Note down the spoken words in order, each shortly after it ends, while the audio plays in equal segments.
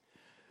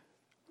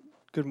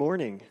Good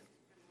morning.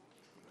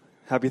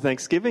 Happy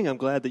Thanksgiving. I'm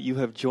glad that you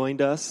have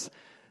joined us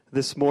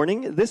this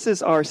morning. This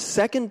is our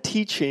second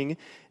teaching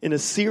in a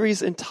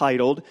series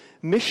entitled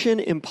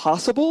Mission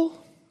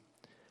Impossible?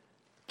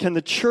 Can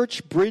the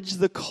church bridge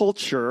the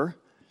culture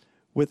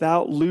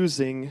without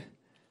losing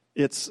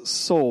its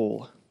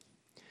soul?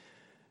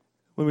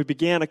 When we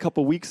began a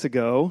couple weeks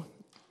ago,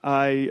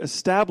 I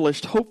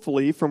established,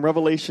 hopefully, from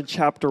Revelation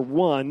chapter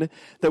 1,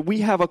 that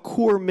we have a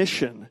core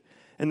mission.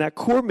 And that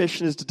core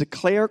mission is to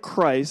declare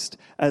Christ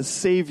as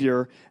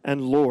Savior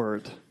and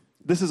Lord.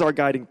 This is our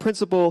guiding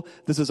principle.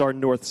 This is our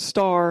North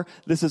Star.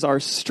 This is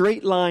our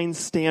straight line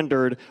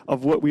standard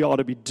of what we ought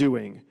to be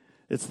doing.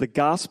 It's the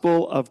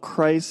gospel of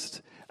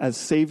Christ as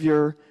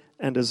Savior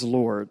and as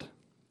Lord.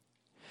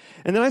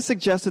 And then I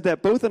suggested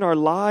that both in our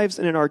lives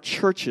and in our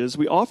churches,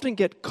 we often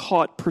get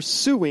caught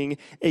pursuing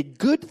a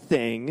good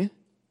thing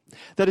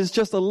that is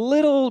just a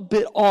little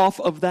bit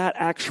off of that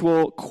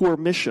actual core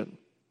mission.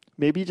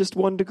 Maybe just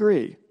 1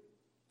 degree.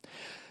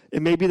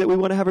 It may be that we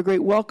want to have a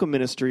great welcome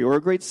ministry or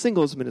a great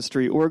singles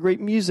ministry or a great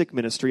music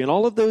ministry. And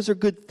all of those are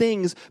good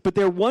things, but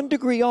they're 1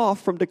 degree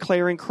off from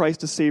declaring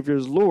Christ as Savior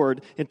as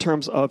Lord in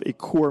terms of a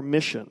core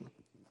mission.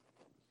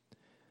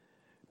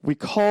 We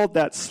called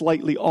that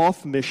slightly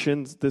off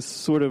mission, this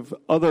sort of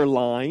other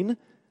line,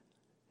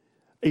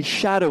 a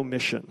shadow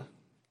mission.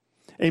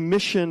 A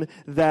mission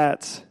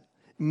that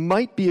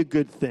might be a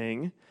good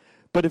thing,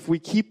 but if we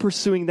keep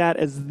pursuing that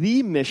as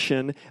the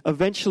mission,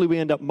 eventually we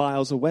end up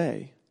miles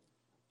away.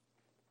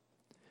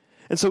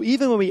 And so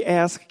even when we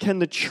ask, can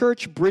the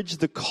church bridge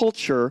the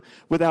culture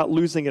without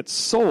losing its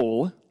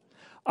soul,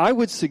 I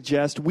would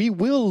suggest we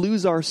will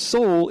lose our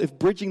soul if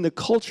bridging the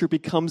culture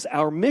becomes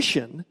our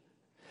mission,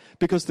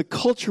 because the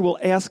culture will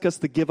ask us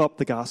to give up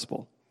the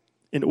gospel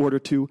in order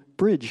to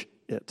bridge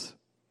it.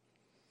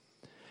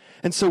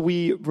 And so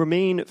we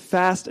remain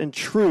fast and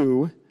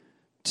true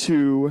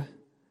to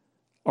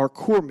our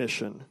core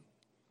mission.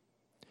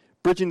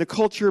 Bridging the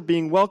culture,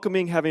 being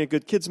welcoming, having a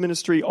good kids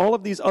ministry, all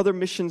of these other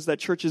missions that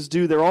churches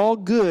do, they're all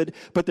good,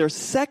 but they're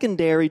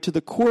secondary to the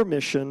core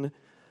mission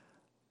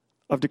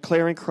of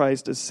declaring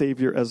Christ as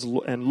Savior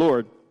and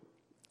Lord.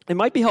 It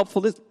might be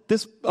helpful,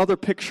 this other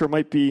picture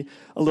might be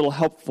a little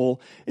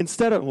helpful.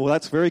 Instead of, well,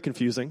 that's very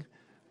confusing.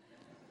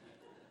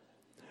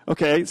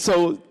 Okay,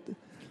 so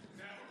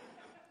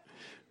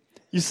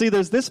you see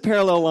there's this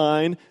parallel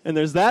line and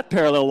there's that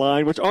parallel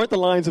line, which aren't the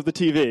lines of the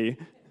TV.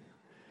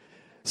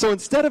 So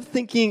instead of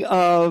thinking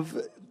of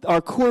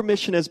our core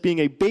mission as being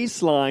a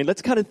baseline,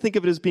 let's kind of think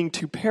of it as being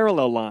 2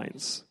 parallel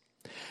lines.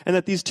 And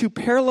that these 2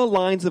 parallel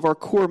lines of our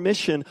core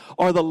mission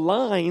are the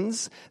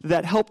lines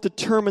that help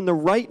determine the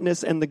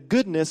rightness and the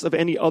goodness of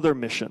any other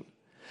mission.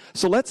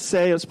 So let's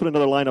put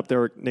another line up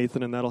there,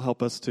 Nathan, and that'll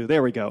help us too.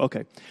 There we go,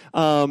 okay.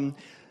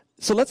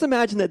 So let's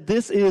imagine that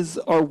this is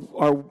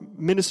our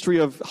ministry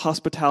of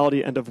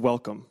hospitality and of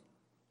welcome.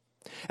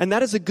 And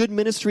that is a good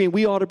ministry, and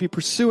we ought to be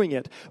pursuing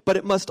it. But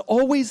it must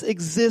always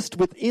exist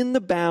within the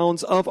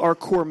bounds of our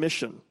core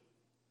mission.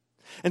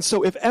 And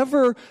so if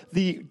ever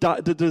the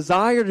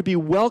desire to be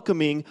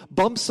welcoming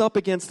bumps up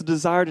against the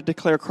desire to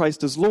declare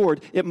Christ as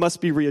Lord, it must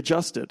be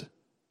readjusted.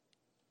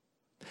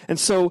 And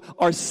so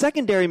our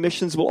secondary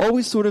missions will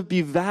always sort of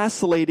be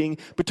vacillating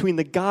between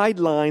the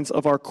guidelines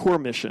of our core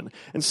mission.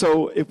 And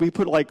so if we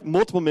put like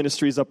multiple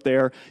ministries up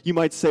there, you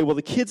might say, well,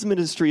 the kids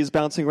ministry is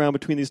bouncing around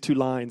between these 2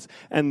 lines,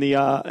 and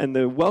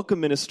the welcome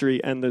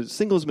ministry and the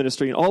singles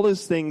ministry, and all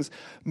those things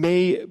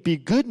may be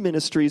good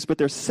ministries, but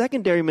they're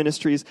secondary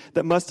ministries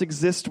that must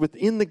exist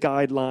within the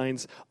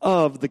guidelines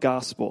of the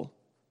gospel.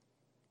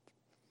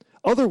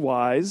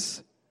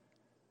 Otherwise,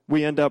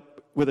 we end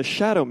up with a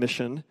shadow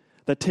mission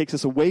that takes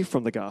us away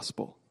from the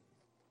gospel.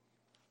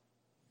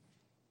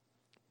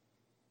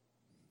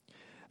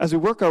 As we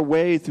work our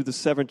way through the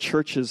 7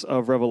 churches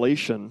of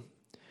Revelation,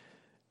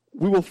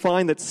 we will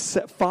find that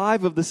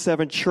 5 of the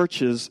 7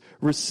 churches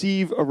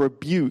receive a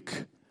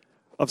rebuke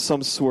of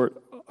some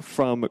sort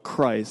from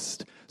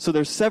Christ. So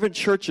there's 7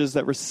 churches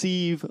that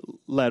receive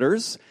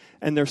letters,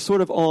 and they're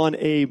sort of on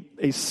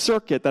a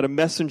circuit that a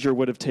messenger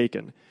would have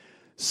taken.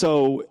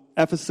 So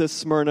Ephesus,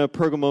 Smyrna,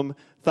 Pergamum,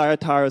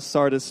 Thyatira,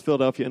 Sardis,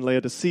 Philadelphia, and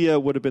Laodicea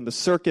would have been the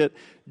circuit.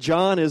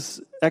 John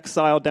is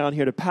exiled down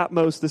here to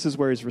Patmos. This is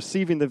where he's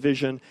receiving the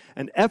vision.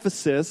 And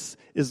Ephesus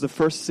is the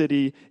first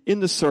city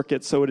in the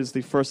circuit, so it is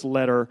the first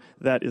letter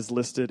that is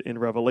listed in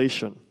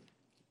Revelation.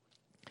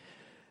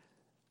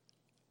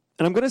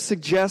 And I'm going to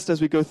suggest as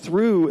we go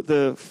through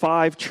the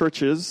 5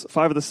 churches,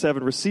 5 of the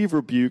 7 receive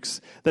rebukes,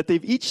 that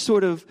they've each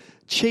sort of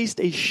chased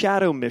a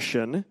shadow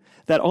mission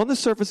that on the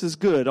surface is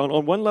good.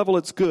 On one level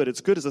it's good.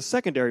 It's good as a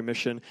secondary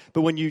mission.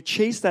 But when you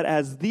chase that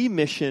as the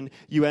mission,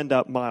 you end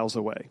up miles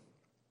away.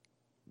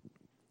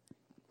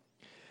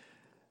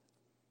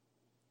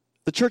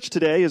 The church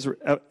today is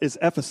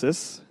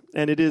Ephesus,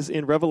 and it is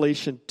in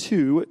Revelation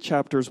 2,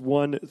 verses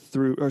 1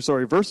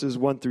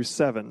 through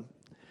 7.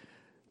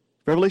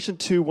 Revelation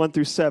 2, 1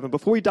 through 7.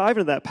 Before we dive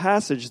into that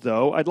passage,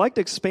 though, I'd like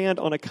to expand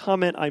on a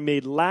comment I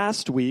made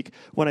last week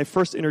when I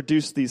first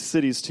introduced these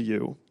cities to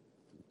you.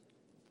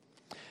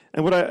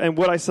 And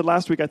what I said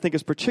last week, I think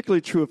is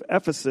particularly true of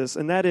Ephesus,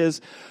 and that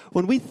is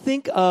when we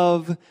think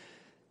of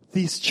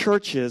these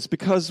churches,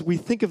 because we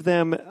think of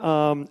them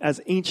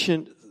as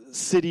ancient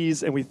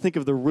cities, and we think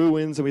of the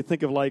ruins, and we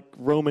think of like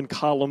Roman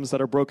columns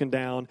that are broken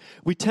down,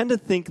 we tend to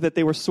think that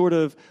they were sort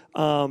of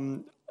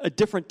a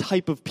different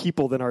type of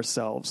people than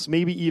ourselves,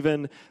 maybe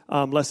even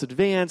less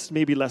advanced,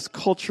 maybe less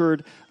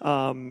cultured,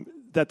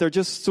 that they're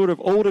just sort of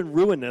old and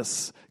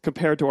ruinous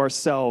compared to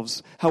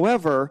ourselves.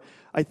 However,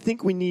 I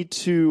think we need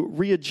to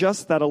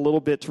readjust that a little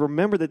bit to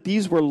remember that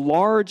these were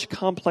large,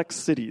 complex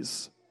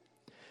cities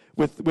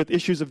with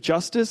issues of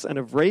justice and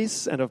of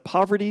race and of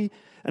poverty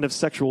and of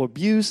sexual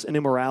abuse and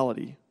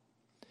immorality.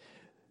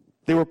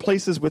 They were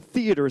places with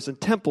theaters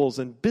and temples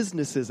and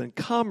businesses and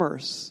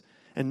commerce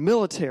and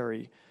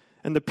military.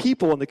 And the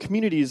people and the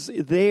communities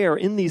there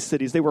in these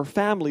cities, they were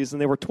families,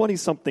 and they were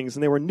 20-somethings,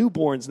 and they were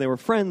newborns, and they were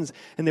friends,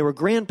 and they were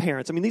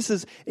grandparents. I mean, this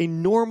is a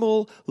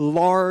normal,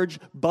 large,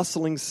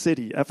 bustling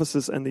city,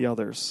 Ephesus and the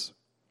others.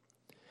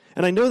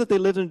 And I know that they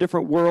lived in a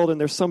different world, and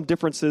there's some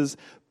differences,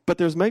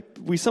 but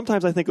we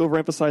sometimes, I think,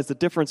 overemphasize the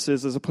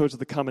differences as opposed to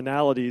the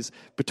commonalities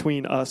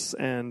between us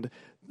and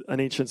an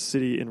ancient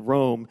city in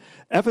Rome.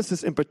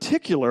 Ephesus, in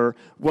particular,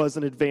 was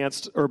an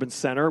advanced urban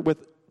center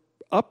with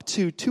up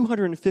to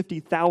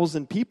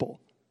 250,000 people.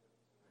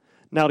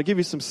 Now, to give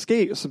you some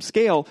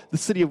scale, the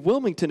city of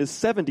Wilmington is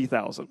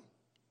 70,000.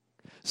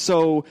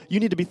 So you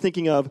need to be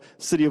thinking of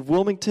city of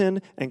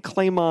Wilmington and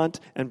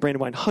Claymont and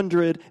Brandywine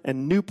Hundred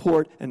and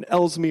Newport and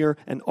Ellesmere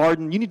and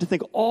Arden. You need to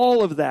think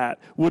all of that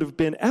would have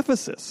been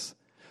Ephesus.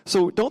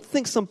 So don't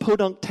think some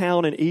podunk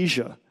town in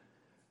Asia,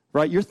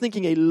 right? You're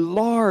thinking a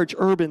large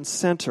urban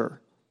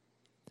center.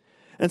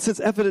 And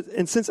since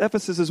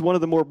Ephesus is one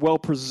of the more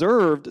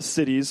well-preserved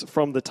cities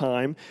from the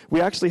time,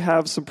 we actually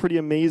have some pretty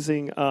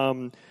amazing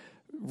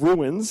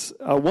ruins.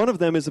 One of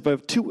them is of a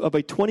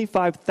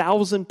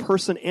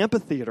 25,000-person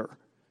amphitheater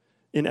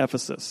in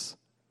Ephesus.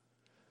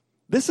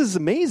 This is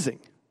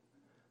amazing.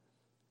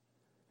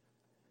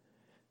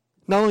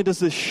 Not only does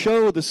this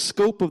show the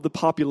scope of the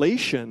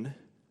population,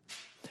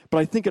 but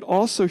I think it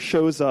also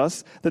shows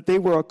us that they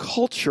were a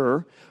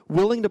culture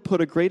willing to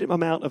put a great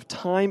amount of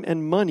time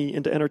and money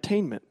into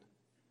entertainment.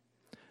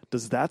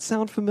 Does that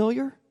sound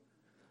familiar?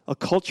 A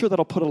culture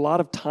that'll put a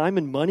lot of time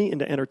and money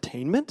into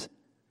entertainment?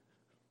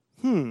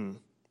 Not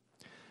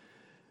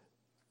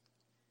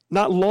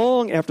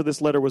long after this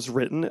letter was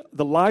written,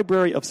 the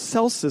Library of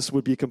Celsus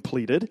would be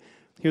completed.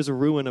 Here's a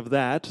ruin of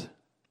that.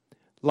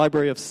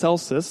 Library of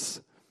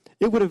Celsus.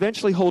 It would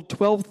eventually hold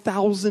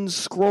 12,000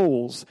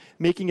 scrolls,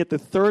 making it the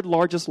third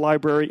largest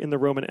library in the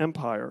Roman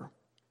Empire.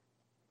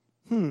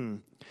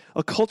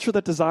 A culture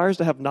that desires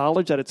to have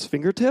knowledge at its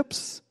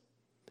fingertips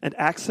and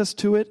access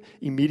to it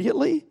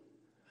immediately?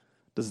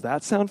 Does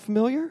that sound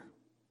familiar?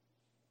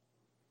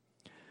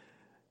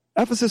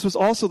 Ephesus was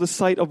also the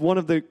site of one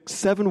of the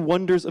 7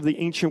 wonders of the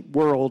ancient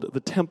world,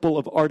 the Temple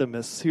of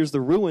Artemis. Here's the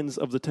ruins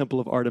of the Temple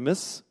of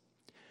Artemis.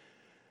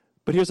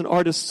 But here's an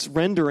artist's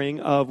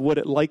rendering of what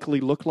it likely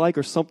looked like,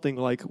 or something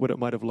like what it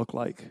might have looked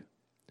like.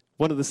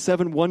 One of the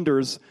 7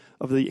 wonders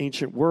of the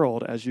ancient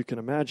world, as you can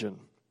imagine.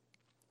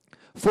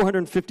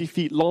 450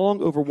 feet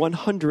long, over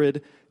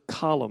 100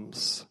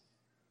 columns.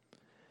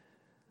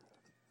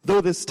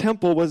 Though this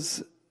temple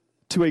was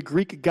to a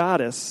Greek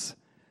goddess,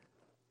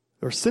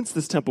 or since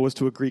this temple was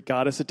to a Greek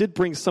goddess, it did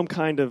bring some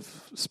kind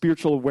of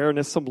spiritual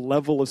awareness, some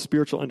level of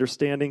spiritual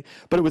understanding,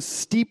 but it was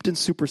steeped in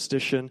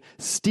superstition,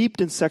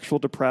 steeped in sexual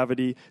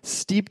depravity,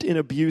 steeped in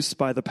abuse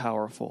by the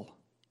powerful.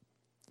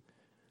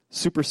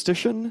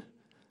 Superstition,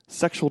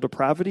 sexual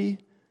depravity,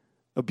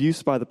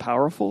 abuse by the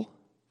powerful.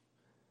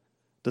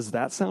 Does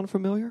that sound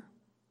familiar?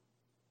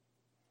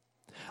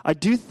 I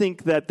do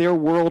think that their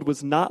world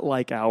was not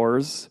like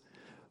ours,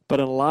 but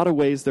in a lot of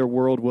ways, their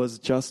world was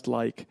just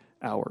like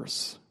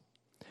ours.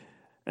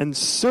 And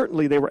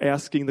certainly they were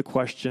asking the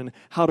question,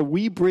 how do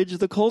we bridge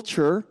the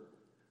culture,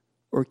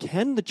 or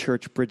can the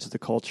church bridge the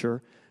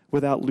culture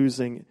without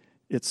losing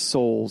its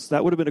souls?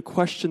 That would have been a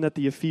question that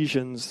the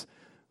Ephesians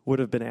would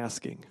have been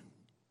asking.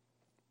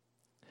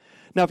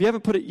 Now, if you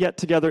haven't put it yet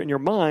together in your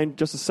mind,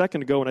 just a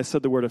second ago when I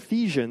said the word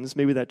Ephesians,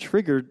 maybe that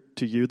triggered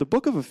to you the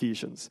book of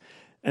Ephesians.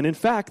 And in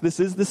fact, this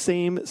is the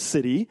same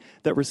city,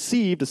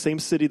 the same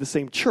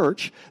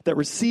church that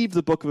received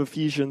the book of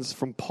Ephesians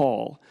from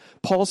Paul.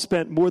 Paul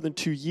spent more than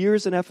 2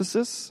 years in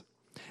Ephesus.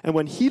 And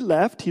when he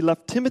left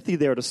Timothy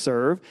there to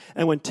serve.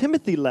 And when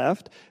Timothy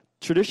left,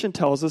 tradition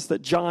tells us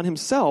that John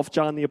himself,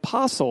 John the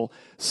Apostle,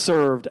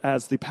 served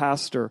as the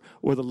pastor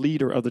or the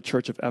leader of the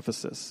church of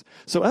Ephesus.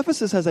 So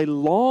Ephesus has a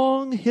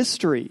long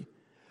history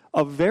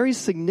of very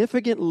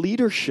significant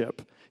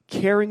leadership,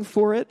 caring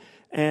for it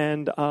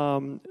and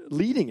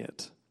leading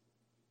it.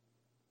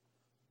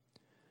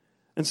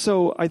 And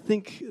so I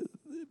think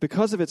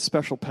because of its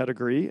special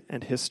pedigree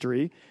and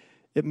history,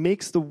 it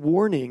makes the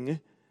warning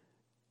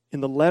in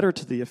the letter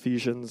to the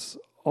Ephesians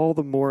all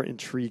the more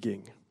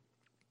intriguing.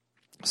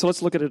 So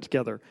let's look at it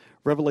together.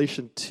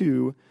 Revelation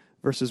 2,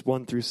 verses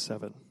 1 through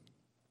 7.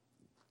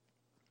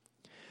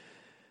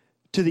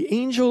 To the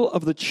angel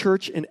of the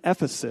church in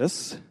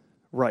Ephesus,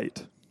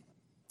 write,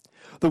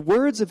 The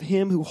words of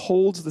him who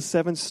holds the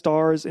 7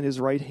 stars in his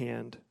right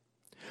hand,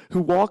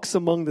 who walks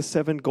among the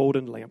 7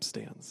 golden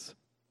lampstands.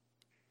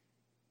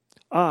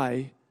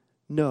 I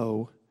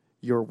know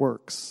your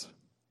works,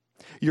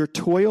 your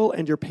toil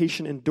and your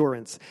patient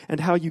endurance,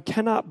 and how you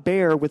cannot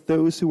bear with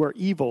those who are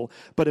evil,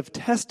 but have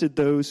tested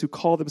those who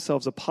call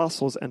themselves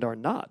apostles and are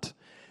not,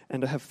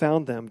 and have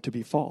found them to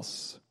be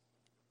false.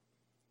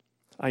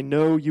 I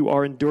know you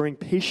are enduring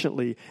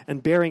patiently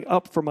and bearing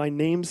up for my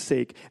name's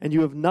sake, and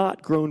you have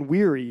not grown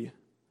weary.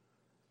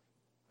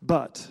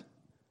 But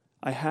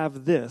I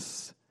have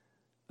this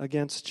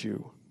against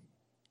you.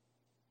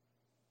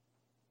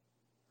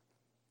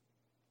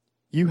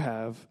 You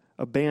have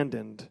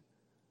abandoned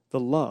the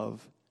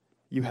love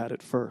you had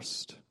at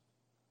first.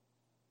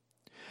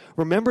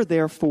 Remember,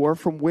 therefore,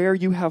 from where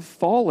you have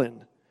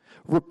fallen.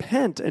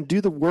 Repent and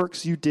do the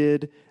works you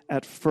did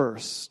at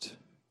first.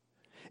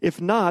 If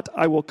not,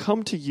 I will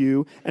come to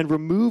you and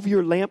remove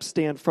your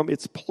lampstand from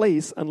its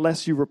place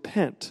unless you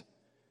repent.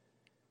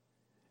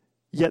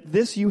 Yet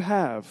this you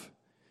have.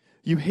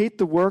 You hate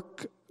the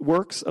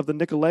works of the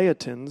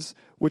Nicolaitans,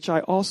 which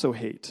I also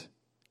hate.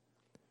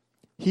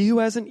 He who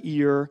has an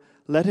ear,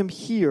 let him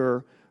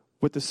hear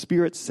what the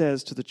Spirit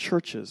says to the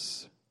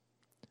churches.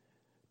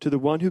 To the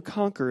one who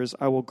conquers,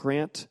 I will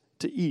grant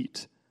to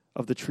eat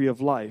of the tree of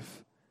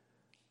life,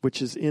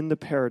 which is in the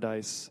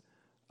paradise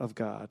of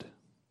God.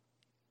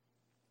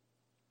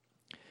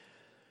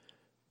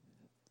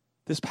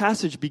 This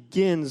passage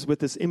begins with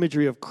this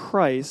imagery of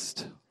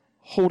Christ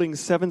holding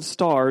 7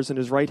 stars in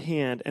his right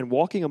hand and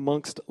walking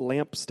amongst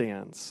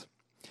lampstands.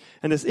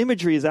 And this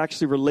imagery is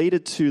actually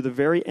related to the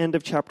very end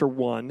of chapter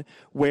 1,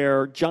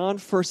 where John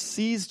first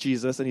sees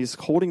Jesus and he's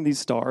holding these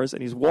stars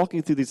and he's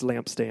walking through these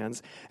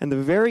lampstands. And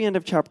the very end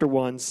of chapter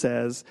 1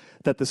 says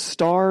that the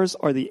stars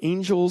are the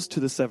angels to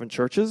the 7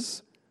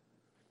 churches,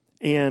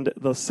 and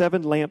the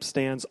 7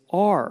 lampstands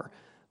are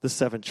the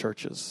 7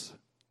 churches.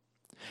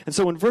 And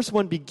so when verse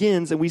 1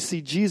 begins and we see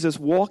Jesus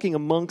walking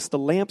amongst the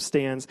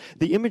lampstands,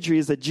 the imagery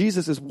is that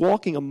Jesus is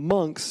walking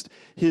amongst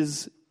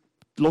his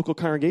local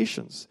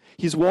congregations.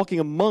 He's walking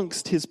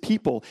amongst his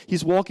people.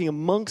 He's walking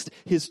amongst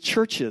his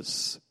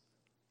churches.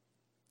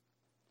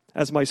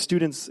 As my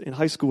students in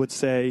high school would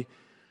say,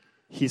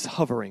 he's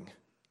hovering.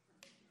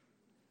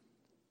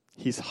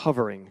 He's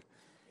hovering.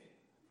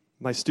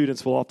 My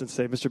students will often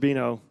say, Mr.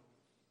 Bino,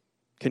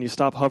 can you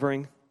stop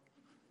hovering?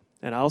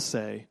 And I'll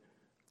say,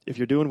 if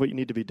you're doing what you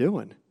need to be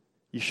doing,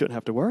 you shouldn't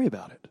have to worry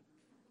about it.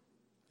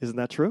 Isn't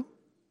that true?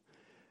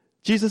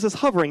 Jesus is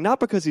hovering,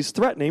 not because he's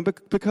threatening,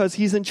 but because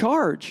he's in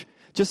charge.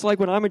 Just like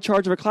when I'm in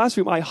charge of a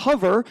classroom, I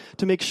hover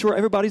to make sure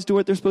everybody's doing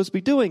what they're supposed to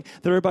be doing,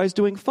 that everybody's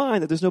doing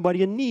fine, that there's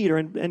nobody in need or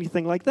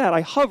anything like that.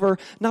 I hover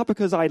not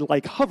because I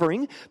like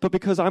hovering, but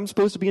because I'm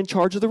supposed to be in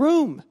charge of the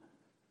room.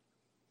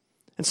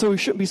 And so we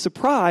shouldn't be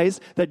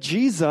surprised that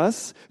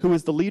Jesus, who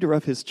is the leader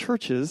of his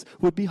churches,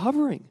 would be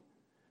hovering,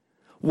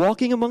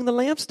 walking among the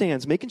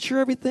lampstands, making sure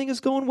everything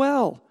is going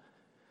well,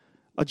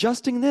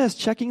 adjusting this,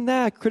 checking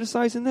that,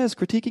 criticizing this,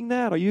 critiquing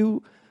that. Are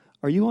you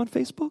on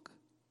Facebook?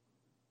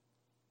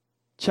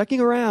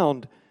 Checking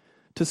around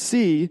to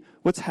see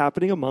what's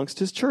happening amongst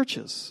his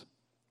churches.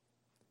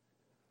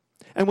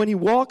 And when he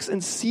walks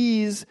and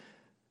sees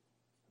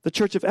the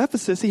church of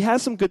Ephesus, he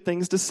has some good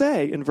things to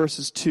say in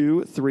verses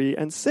 2, 3,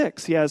 and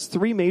 6. He has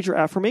 3 major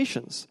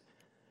affirmations.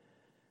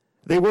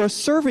 They were a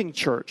serving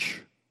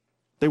church.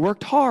 They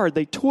worked hard.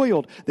 They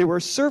toiled. They were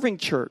a serving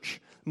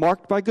church,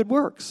 marked by good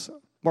works,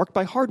 marked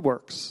by hard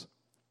works.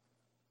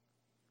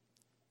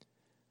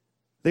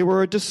 They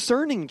were a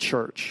discerning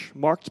church,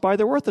 marked by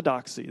their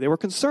orthodoxy. They were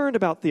concerned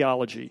about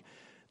theology.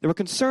 They were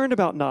concerned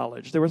about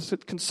knowledge. They were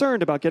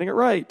concerned about getting it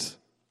right.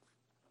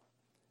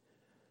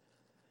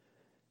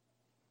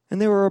 And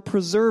they were a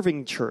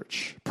persevering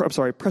church,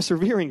 a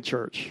persevering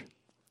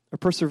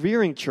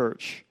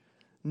church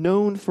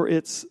known for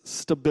its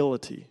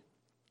stability.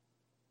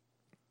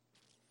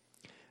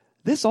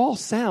 This all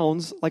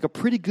sounds like a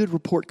pretty good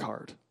report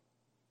card.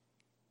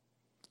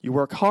 You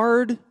work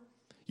hard,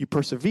 you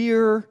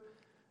persevere,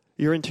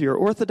 you're into your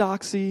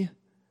orthodoxy.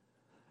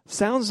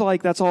 Sounds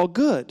like that's all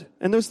good,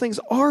 and those things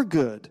are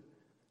good.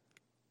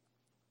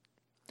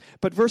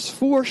 But verse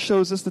 4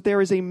 shows us that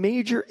there is a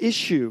major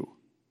issue.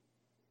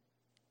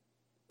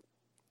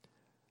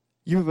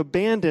 You have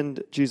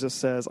abandoned, Jesus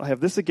says, I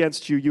have this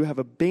against you. You have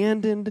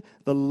abandoned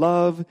the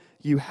love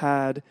you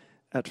had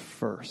at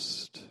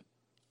first.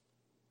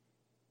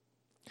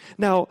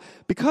 Now,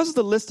 because of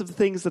the list of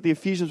things that the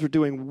Ephesians were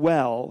doing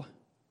well,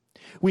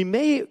 we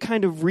may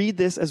kind of read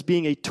this as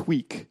being a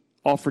tweak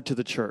offered to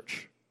the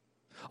church.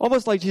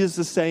 Almost like Jesus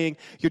is saying,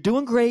 you're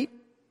doing great.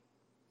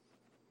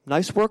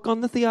 Nice work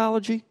on the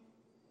theology.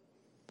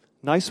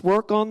 Nice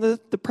work on the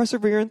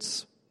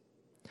perseverance.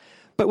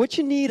 But what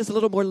you need is a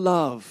little more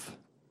love.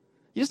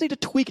 You just need to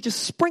tweak it.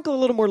 Just sprinkle a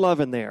little more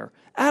love in there.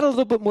 Add a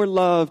little bit more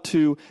love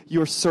to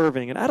your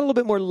serving. And add a little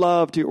bit more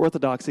love to your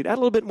orthodoxy. And add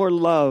a little bit more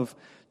love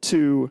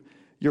to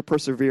your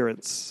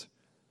perseverance.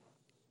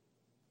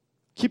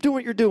 Keep doing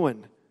what you're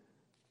doing,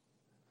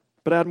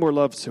 but add more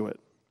love to it.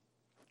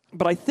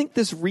 But I think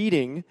this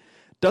reading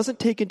doesn't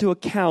take into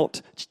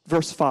account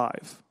verse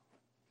 5.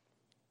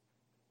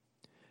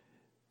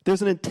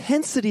 There's an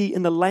intensity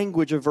in the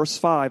language of verse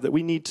 5 that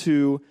we need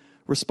to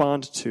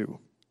respond to.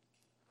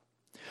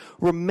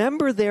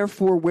 Remember,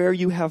 therefore, where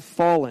you have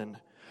fallen.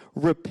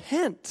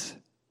 Repent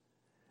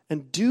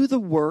and do the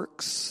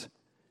works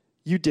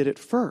you did at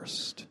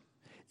first.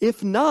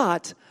 If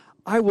not,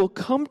 I will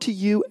come to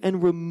you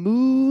and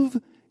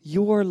remove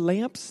your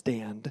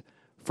lampstand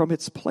from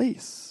its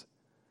place,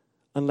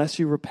 unless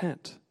you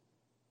repent.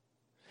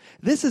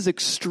 This is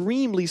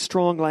extremely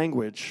strong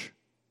language.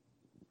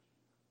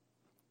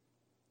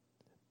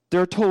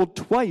 They're told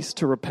twice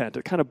to repent.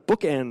 It kind of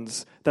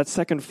bookends that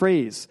second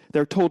phrase.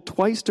 They're told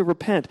twice to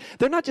repent.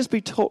 They're not just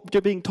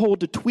they're being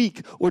told to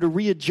tweak or to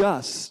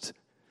readjust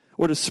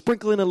or to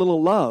sprinkle in a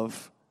little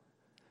love.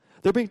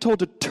 They're being told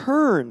to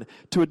turn,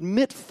 to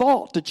admit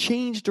fault, to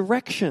change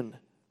direction.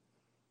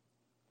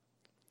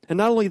 And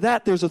not only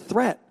that, there's a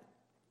threat.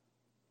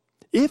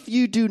 If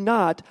you do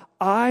not,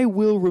 I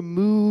will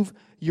remove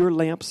your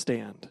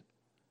lampstand.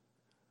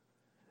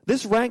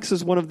 This ranks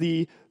as one of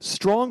the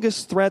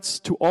strongest threats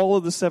to all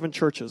of the 7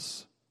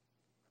 churches.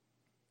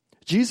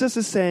 Jesus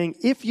is saying,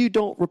 if you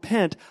don't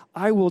repent,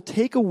 I will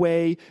take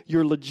away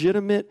your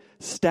legitimate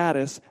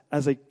status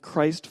as a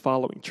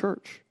Christ-following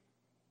church.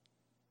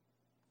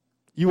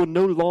 You will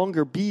no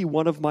longer be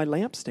one of my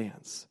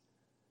lampstands.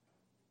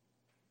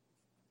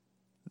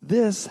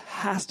 This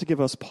has to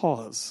give us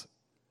pause.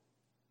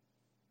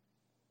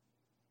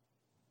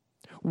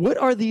 What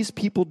are these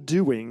people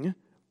doing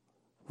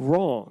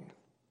wrong?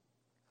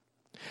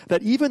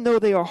 That even though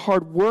they are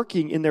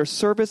hardworking in their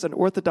service and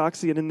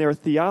orthodoxy and in their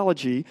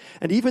theology,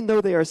 and even though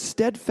they are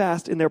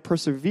steadfast in their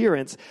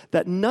perseverance,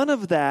 that none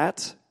of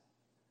that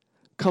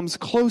comes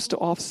close to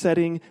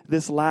offsetting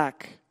this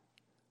lack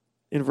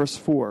in verse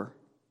 4.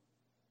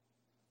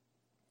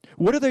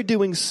 What are they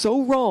doing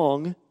so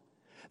wrong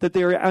that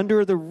they are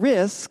under the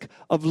risk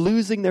of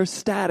losing their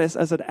status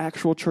as an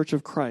actual church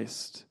of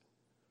Christ?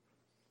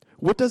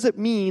 What does it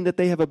mean that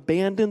they have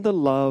abandoned the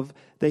love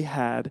they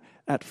had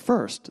at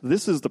first?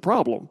 This is the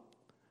problem.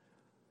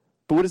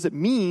 But what does it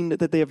mean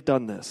that they have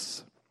done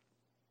this?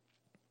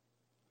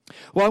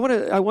 Well,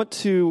 I want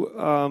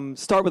to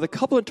start with a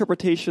couple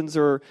interpretations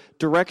or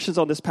directions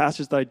on this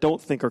passage that I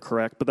don't think are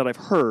correct, but that I've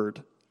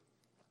heard.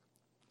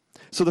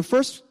 So the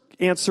first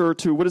answer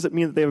to what does it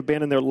mean that they have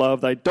abandoned their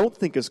love that I don't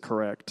think is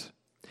correct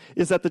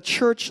is that the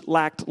church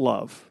lacked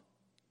love.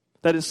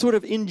 That is sort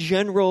of in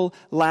general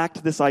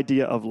lacked this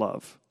idea of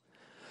love.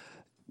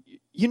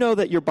 You know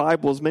that your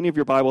Bibles, many of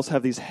your Bibles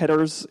have these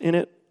headers in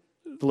it,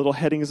 the little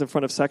headings in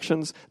front of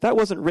sections. That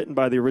wasn't written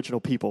by the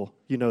original people.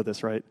 You know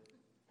this, right?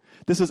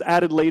 This was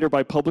added later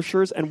by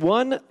publishers, and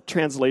one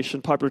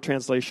translation, popular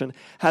translation,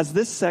 has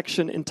this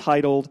section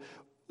entitled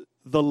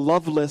 "The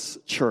Loveless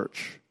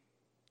Church."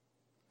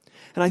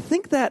 And I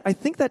think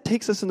that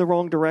takes us in the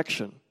wrong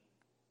direction.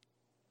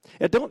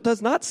 It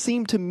does not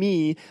seem to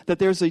me that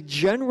there's a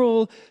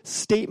general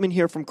statement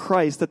here from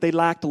Christ that they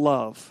lacked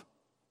love.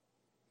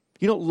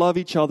 You don't love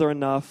each other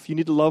enough. You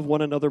need to love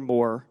one another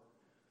more.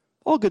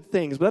 All good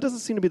things, but that doesn't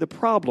seem to be the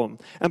problem.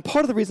 And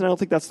part of the reason I don't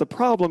think that's the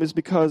problem is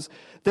because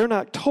they're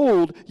not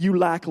told you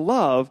lack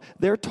love.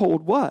 They're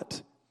told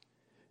what?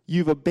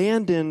 You've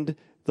abandoned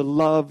the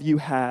love you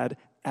had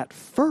at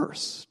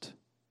first.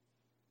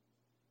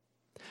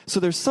 So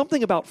there's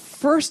something about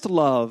first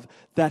love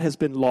that has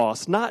been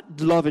lost,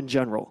 not love in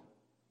general.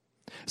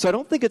 So I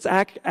don't think it's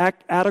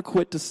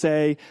adequate to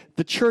say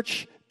the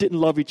church didn't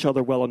love each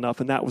other well enough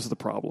and that was the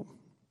problem.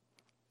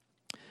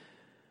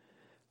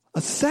 A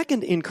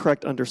second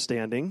incorrect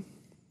understanding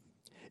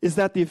is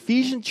that the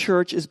Ephesian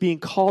church is being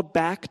called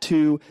back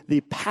to the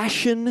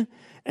passion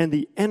and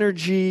the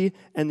energy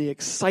and the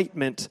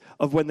excitement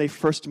of when they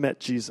first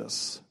met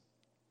Jesus.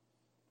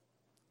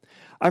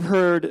 I've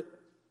heard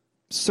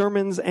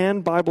sermons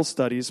and Bible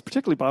studies,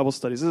 particularly Bible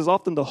studies, this is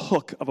often the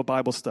hook of a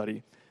Bible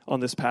study on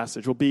this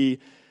passage, will be,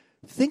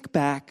 think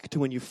back to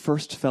when you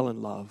first fell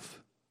in love.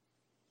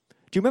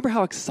 Do you remember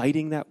how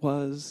exciting that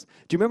was?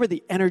 Do you remember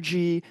the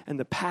energy and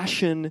the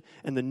passion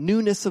and the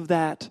newness of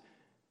that?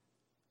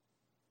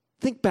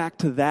 Think back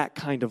to that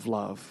kind of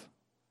love.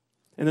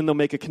 And then they'll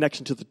make a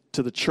connection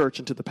to the church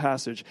and to the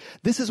passage.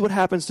 This is what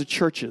happens to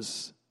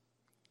churches.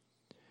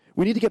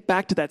 We need to get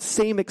back to that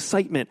same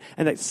excitement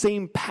and that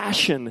same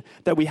passion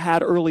that we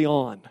had early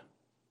on.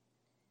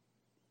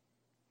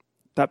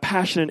 That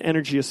passion and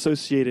energy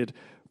associated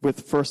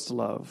with first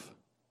love.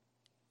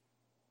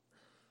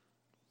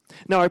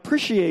 Now, I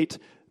appreciate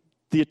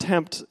the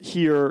attempt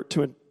here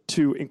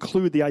to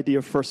include the idea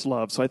of first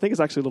love. So I think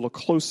it's actually a little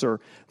closer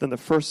than the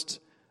first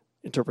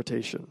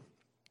interpretation.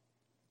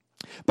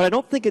 But I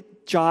don't think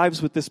it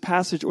jives with this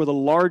passage or the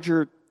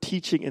larger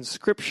teaching in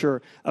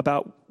Scripture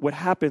about what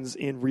happens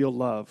in real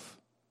love.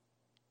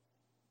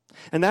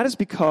 And that is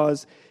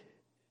because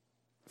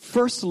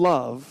first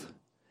love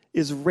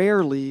is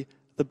rarely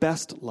the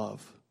best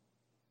love.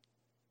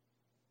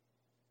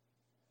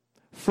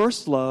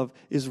 First love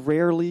is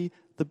rarely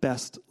the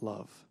best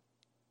love.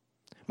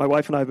 My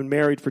wife and I have been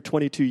married for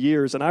 22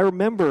 years, and I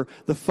remember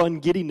the fun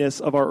giddiness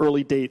of our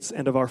early dates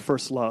and of our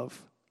first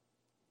love.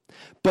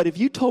 But if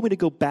you told me to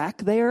go back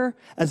there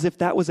as if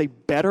that was a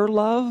better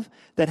love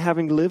than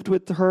having lived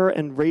with her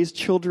and raised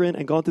children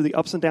and gone through the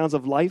ups and downs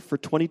of life for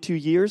 22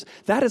 years,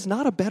 that is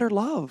not a better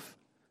love.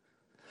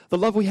 The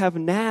love we have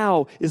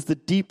now is the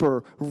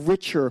deeper,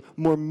 richer,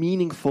 more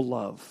meaningful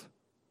love.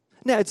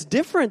 Now, it's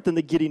different than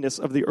the giddiness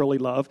of the early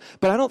love,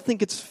 but I don't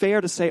think it's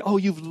fair to say, oh,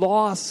 you've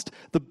lost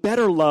the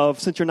better love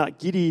since you're not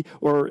giddy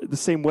or the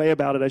same way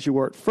about it as you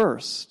were at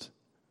first.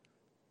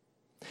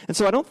 And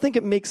so I don't think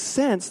it makes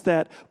sense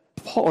that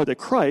Paul or that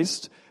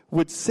Christ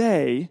would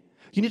say,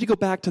 you need to go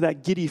back to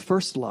that giddy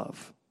first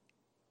love.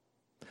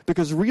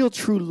 Because real,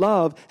 true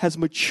love has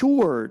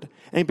matured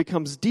and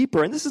becomes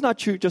deeper. And this is not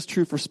just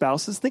true for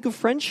spouses. Think of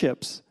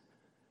friendships.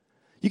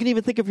 You can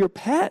even think of your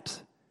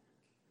pet.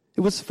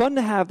 It was fun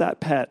to have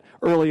that pet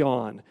early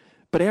on.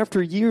 But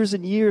after years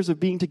and years of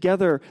being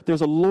together,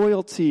 there's a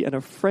loyalty and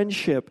a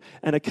friendship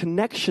and a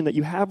connection that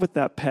you have with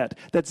that pet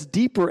that's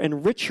deeper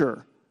and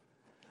richer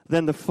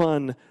than the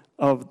fun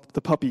of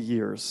the puppy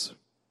years.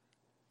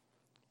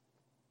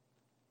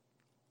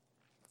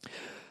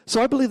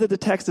 So I believe that the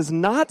text is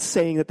not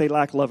saying that they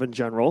lack love in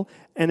general,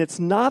 and it's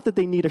not that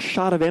they need a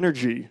shot of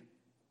energy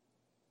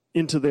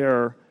into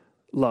their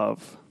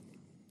love.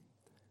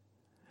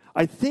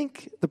 I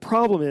think the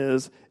problem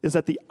is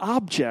that the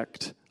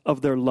object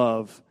of their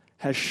love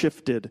has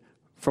shifted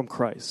from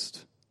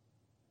Christ.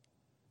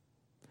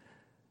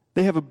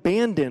 They have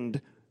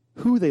abandoned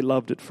who they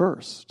loved at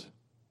first.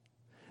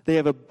 They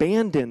have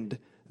abandoned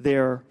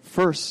their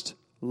first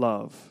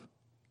love.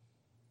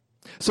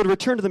 So to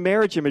return to the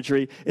marriage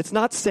imagery, it's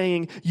not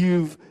saying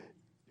you've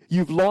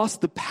lost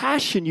the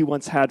passion you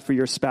once had for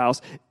your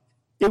spouse.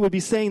 It would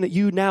be saying that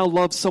you now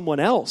love someone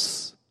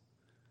else.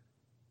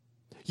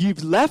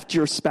 You've left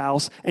your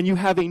spouse and you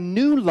have a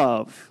new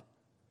love,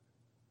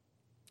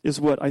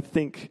 is what I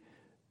think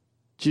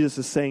Jesus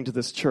is saying to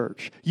this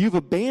church. You've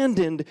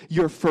abandoned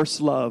your first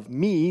love,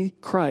 me,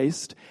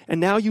 Christ, and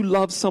now you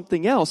love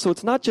something else. So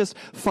it's not just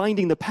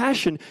finding the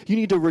passion. You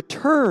need to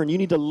return. You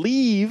need to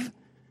leave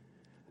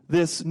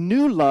this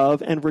new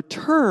love and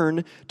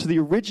return to the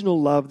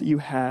original love that you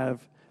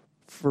have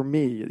for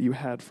me, that you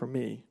had for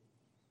me.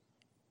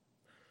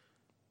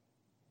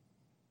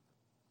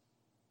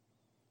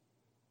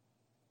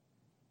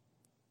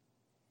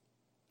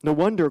 No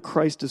wonder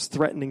Christ is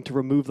threatening to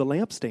remove the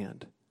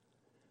lampstand.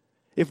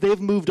 If they've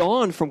moved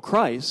on from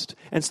Christ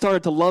and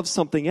started to love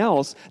something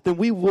else, then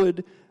we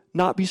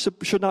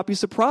should not be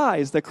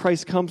surprised that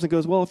Christ comes and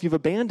goes, well, if you've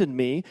abandoned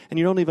me and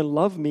you don't even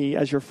love me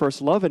as your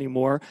first love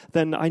anymore,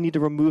 then I need to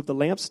remove the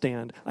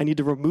lampstand. I need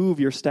to remove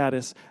your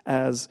status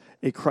as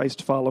a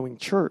Christ-following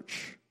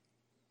church.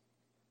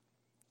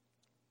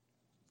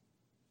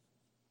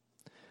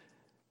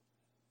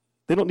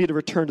 They don't need to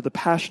return to the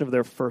passion of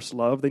their first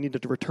love. They need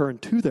to return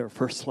to their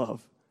first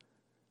love.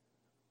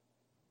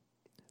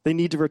 They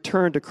need to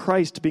return to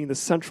Christ being the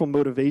central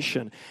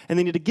motivation. And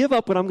they need to give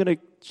up what I'm going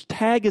to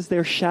tag as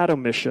their shadow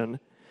mission,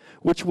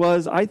 which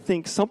was, I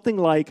think, something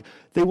like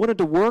they wanted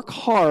to work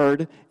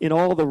hard in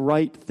all the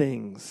right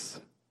things.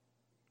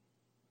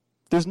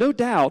 There's no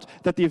doubt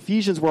that the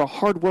Ephesians were a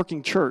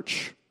hardworking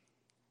church.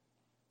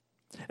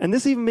 And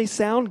this even may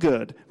sound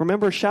good.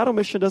 Remember, shadow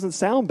mission doesn't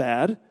sound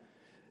bad.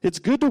 It's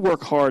good to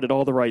work hard at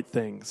all the right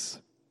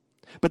things.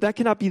 But that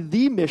cannot be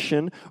the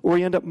mission, or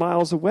you end up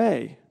miles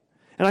away.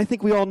 And I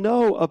think we all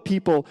know of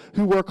people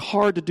who work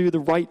hard to do the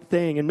right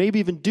thing, and maybe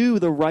even do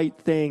the right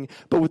thing,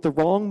 but with the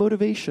wrong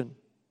motivation,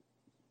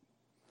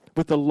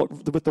 with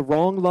the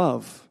wrong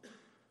love.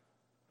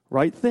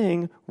 Right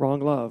thing,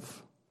 wrong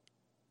love.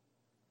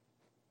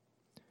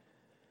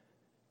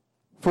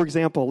 For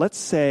example, let's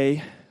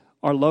say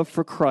our love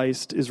for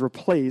Christ is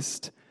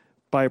replaced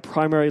by a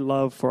primary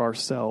love for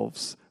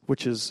ourselves,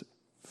 which is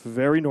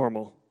very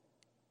normal.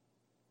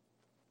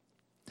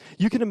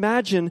 You can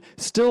imagine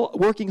still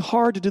working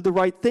hard to do the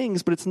right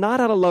things, but it's not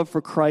out of love for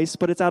Christ,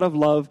 but it's out of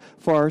love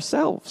for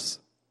ourselves.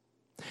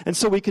 And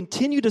so we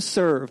continue to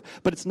serve,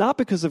 but it's not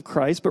because of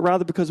Christ, but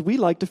rather because we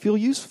like to feel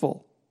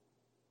useful.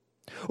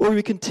 Or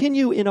we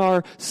continue in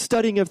our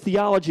studying of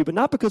theology, but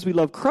not because we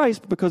love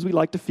Christ, but because we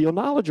like to feel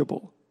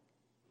knowledgeable.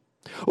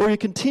 Or we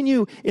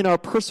continue in our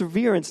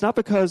perseverance, not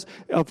because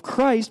of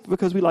Christ, but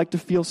because we like to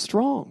feel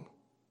strong.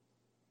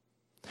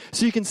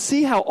 So you can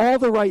see how all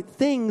the right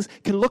things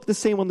can look the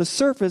same on the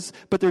surface,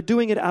 but they're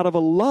doing it out of a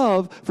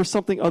love for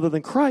something other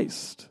than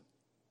Christ.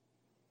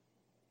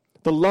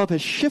 The love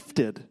has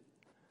shifted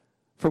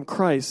from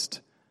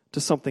Christ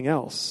to something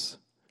else.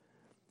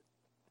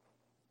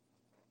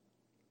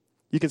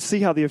 You can see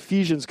how the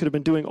Ephesians could have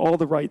been doing all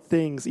the right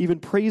things, even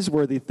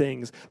praiseworthy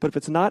things, but if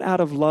it's not out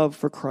of love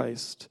for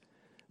Christ,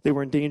 they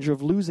were in danger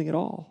of losing it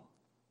all.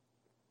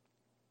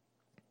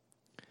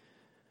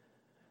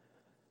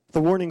 The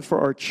warning for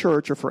our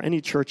church, or for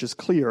any church, is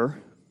clear.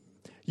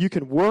 You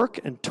can work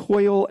and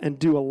toil and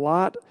do a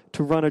lot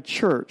to run a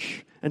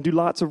church and do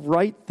lots of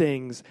right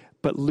things,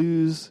 but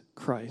lose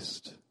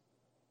Christ.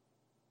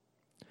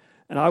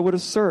 And I would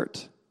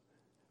assert,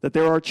 that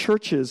there are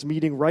churches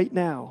meeting right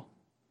now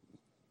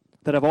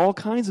that have all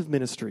kinds of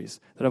ministries,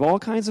 that have all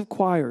kinds of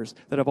choirs,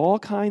 that have all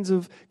kinds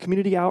of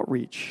community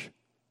outreach.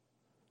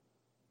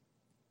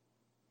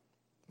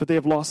 But they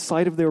have lost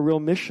sight of their real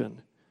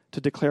mission to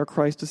declare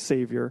Christ as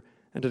Savior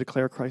and to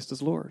declare Christ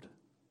as Lord.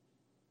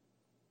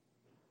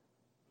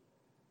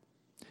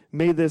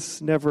 May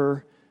this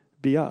never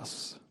be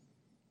us.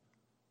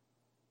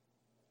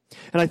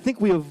 And I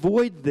think we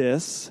avoid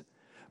this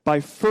by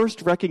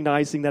first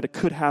recognizing that it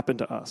could happen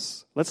to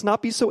us. Let's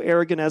not be so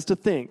arrogant as to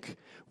think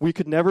we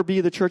could never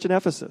be the church in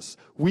Ephesus.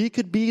 We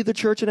could be the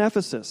church in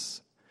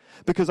Ephesus.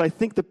 Because I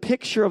think the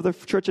picture of the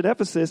church at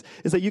Ephesus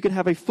is that you can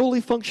have a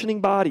fully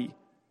functioning body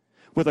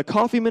with a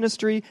coffee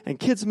ministry and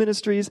kids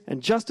ministries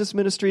and justice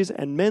ministries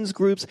and men's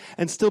groups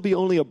and still be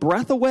only a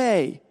breath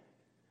away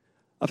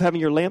of having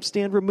your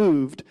lampstand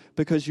removed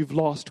because you've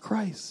lost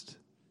Christ.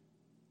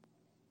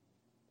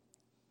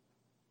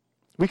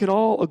 We can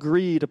all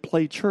agree to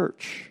play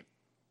church,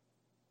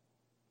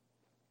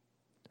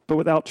 but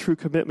without true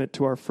commitment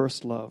to our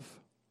first love.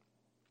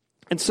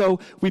 And so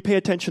we pay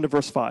attention to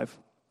verse 5.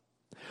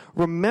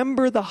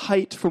 Remember the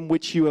height from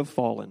which you have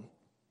fallen.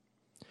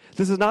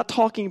 This is not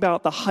talking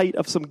about the height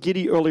of some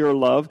giddy earlier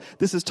love.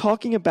 This is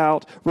talking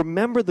about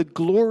remember the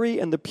glory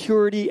and the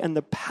purity and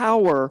the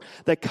power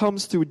that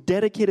comes through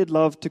dedicated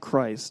love to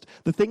Christ.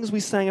 The things we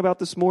sang about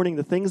this morning,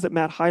 the things that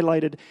Matt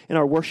highlighted in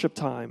our worship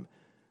time.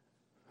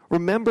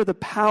 Remember the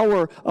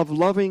power of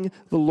loving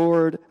the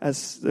Lord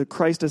as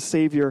Christ as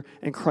Savior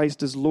and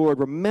Christ as Lord.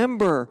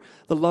 Remember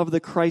the love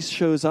that Christ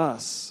shows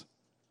us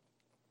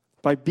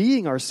by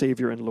being our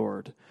Savior and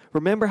Lord.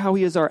 Remember how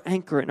He is our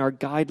anchor and our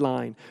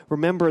guideline.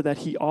 Remember that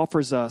He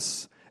offers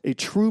us a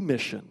true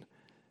mission,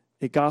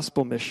 a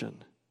gospel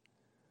mission.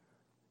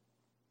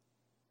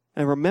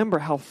 And remember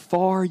how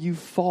far you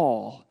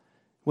fall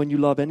when you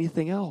love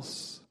anything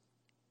else.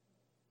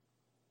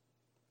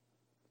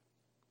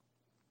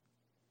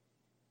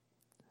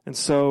 And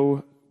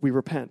so we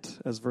repent,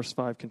 as verse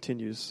 5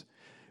 continues.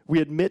 We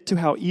admit to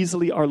how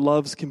easily our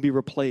loves can be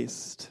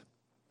replaced.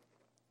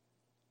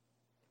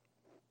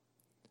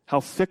 How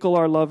fickle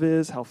our love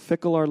is, how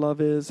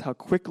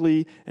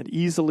quickly and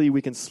easily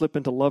we can slip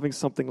into loving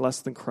something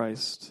less than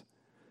Christ.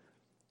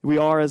 We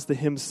are, as the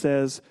hymn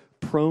says,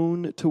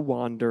 prone to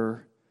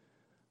wander.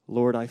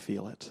 Lord, I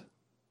feel it.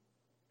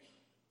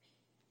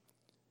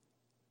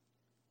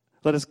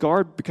 Let us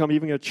guard become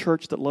even a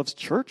church that loves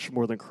church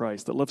more than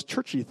Christ, that loves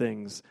churchy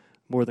things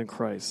more than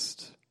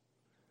Christ.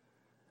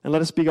 And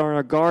let us be on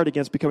our guard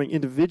against becoming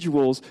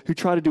individuals who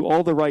try to do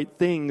all the right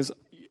things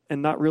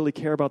and not really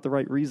care about the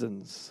right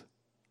reasons.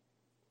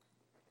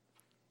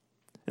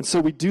 And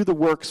so we do the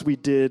works we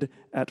did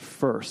at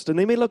first. And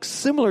they may look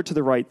similar to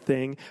the right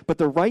thing, but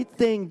the right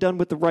thing done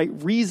with the right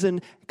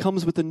reason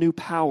comes with a new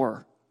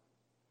power.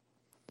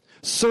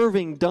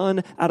 Serving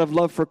done out of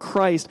love for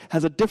Christ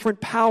has a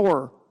different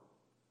power.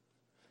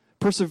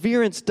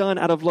 Perseverance done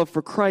out of love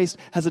for Christ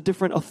has a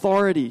different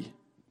authority.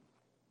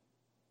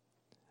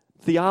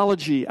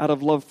 Theology out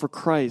of love for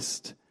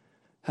Christ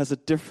has a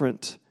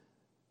different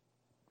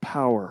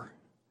power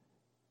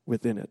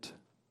within it.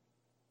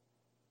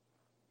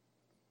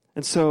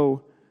 And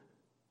so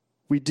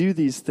we do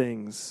these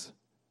things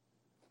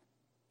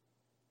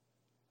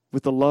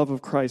with the love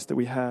of Christ that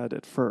we had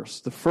at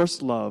first. The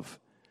first love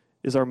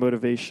is our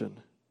motivation.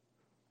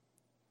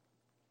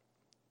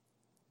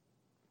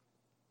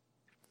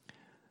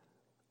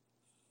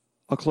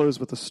 I'll close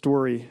with a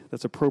story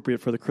that's appropriate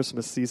for the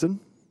Christmas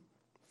season.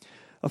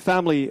 A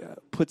family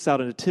puts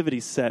out a nativity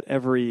set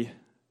every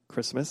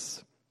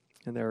Christmas,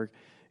 and they're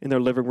in their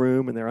living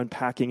room and they're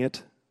unpacking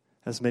it,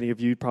 as many of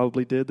you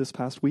probably did this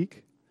past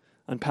week.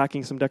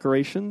 Unpacking some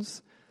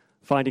decorations,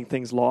 finding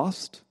things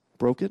lost,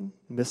 broken,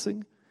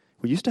 missing.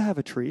 We used to have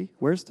a tree.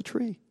 Where's the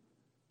tree?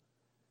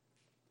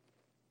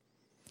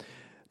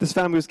 This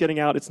family was getting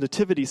out its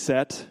nativity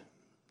set,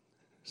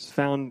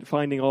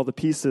 finding all the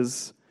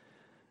pieces,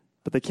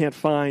 but they can't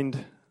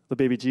find the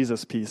baby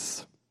Jesus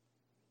piece.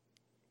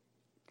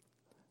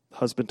 The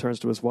husband turns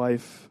to his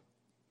wife.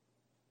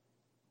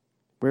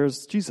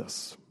 Where's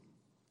Jesus?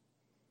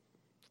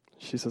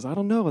 She says, I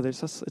don't know.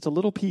 It's a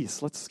little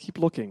piece. Let's keep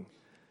looking.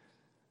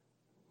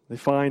 They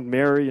find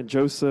Mary and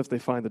Joseph. They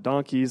find the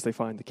donkeys. They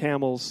find the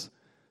camels.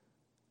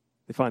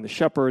 They find the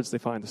shepherds. They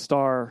find the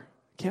star.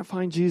 Can't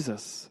find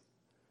Jesus.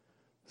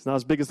 It's not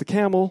as big as the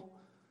camel.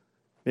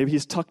 Maybe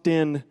he's tucked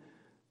in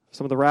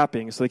some of the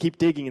wrappings. So they keep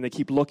digging and they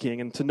keep looking,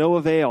 and to no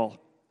avail.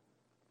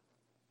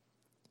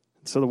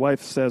 So the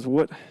wife says,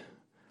 What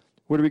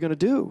are we going to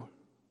do?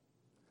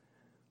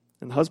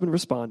 And the husband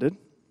responded,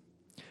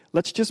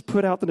 let's just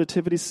put out the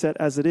nativity set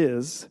as it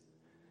is.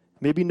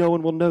 Maybe no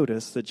one will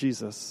notice that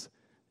Jesus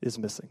is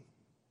missing.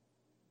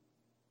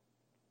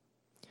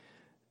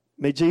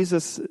 May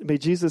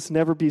Jesus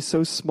never be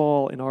so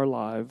small in our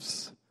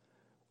lives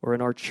or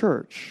in our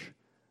church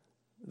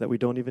that we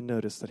don't even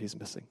notice that he's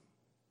missing.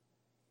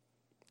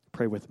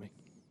 Pray with me.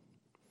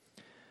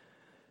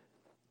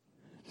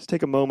 Just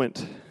take a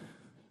moment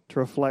to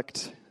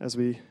reflect as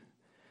we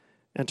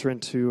enter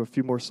into a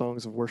few more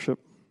songs of worship.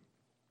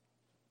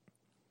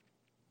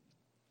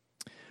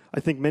 I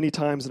think many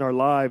times in our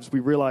lives we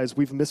realize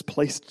we've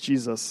misplaced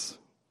Jesus.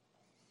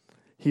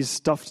 He's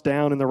stuffed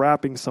down in the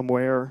wrapping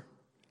somewhere.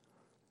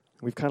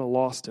 We've kind of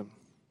lost him.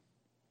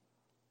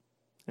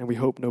 And we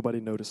hope nobody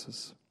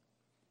notices.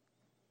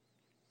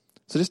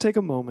 So just take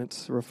a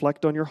moment,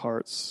 reflect on your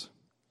hearts,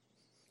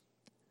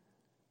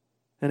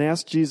 and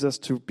ask Jesus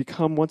to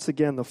become once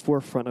again the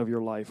forefront of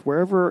your life.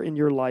 Wherever in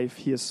your life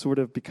he has sort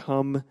of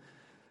become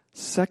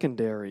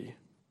secondary,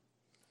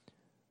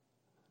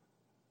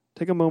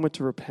 take a moment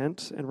to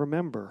repent and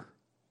remember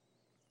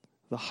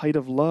the height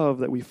of love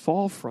that we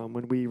fall from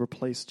when we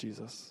replace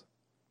Jesus.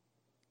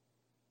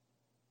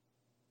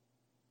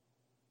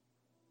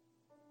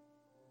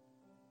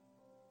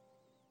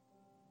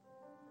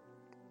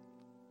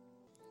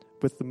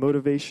 With the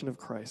motivation of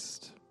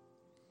Christ.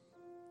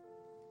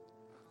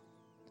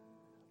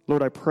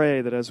 Lord, I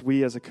pray that as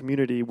we as a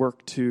community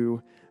work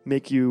to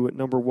make you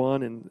number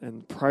one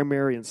and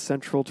primary and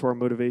central to our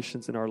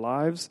motivations in our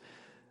lives,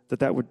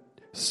 that would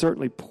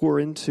certainly pour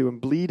into and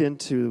bleed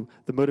into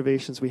the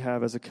motivations we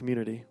have as a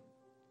community.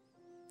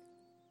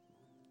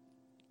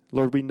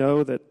 Lord, we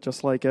know that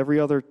just like every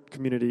other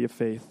community of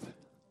faith,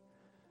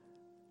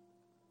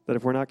 that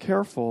if we're not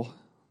careful,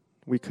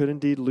 we could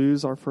indeed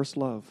lose our first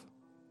love.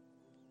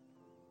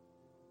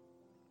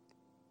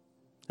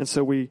 And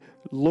so we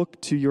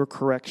look to your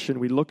correction,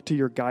 we look to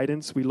your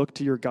guidance, we look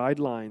to your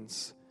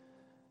guidelines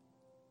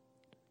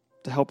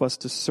to help us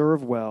to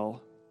serve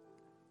well,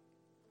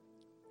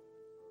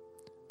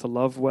 to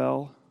love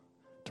well,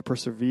 to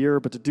persevere,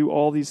 but to do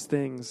all these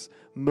things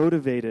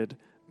motivated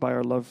by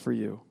our love for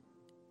you.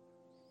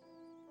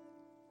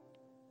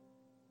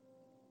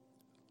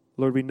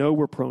 Lord, we know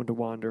we're prone to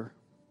wander.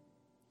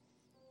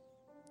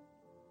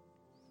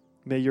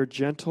 May your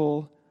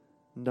gentle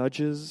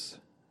nudges,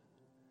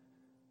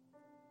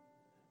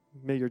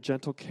 may your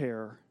gentle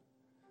care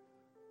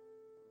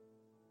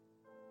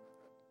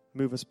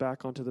move us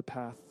back onto the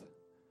path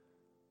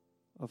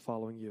of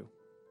following you.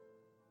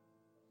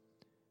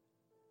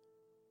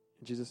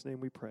 In Jesus' name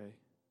we pray.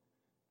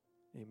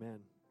 Amen.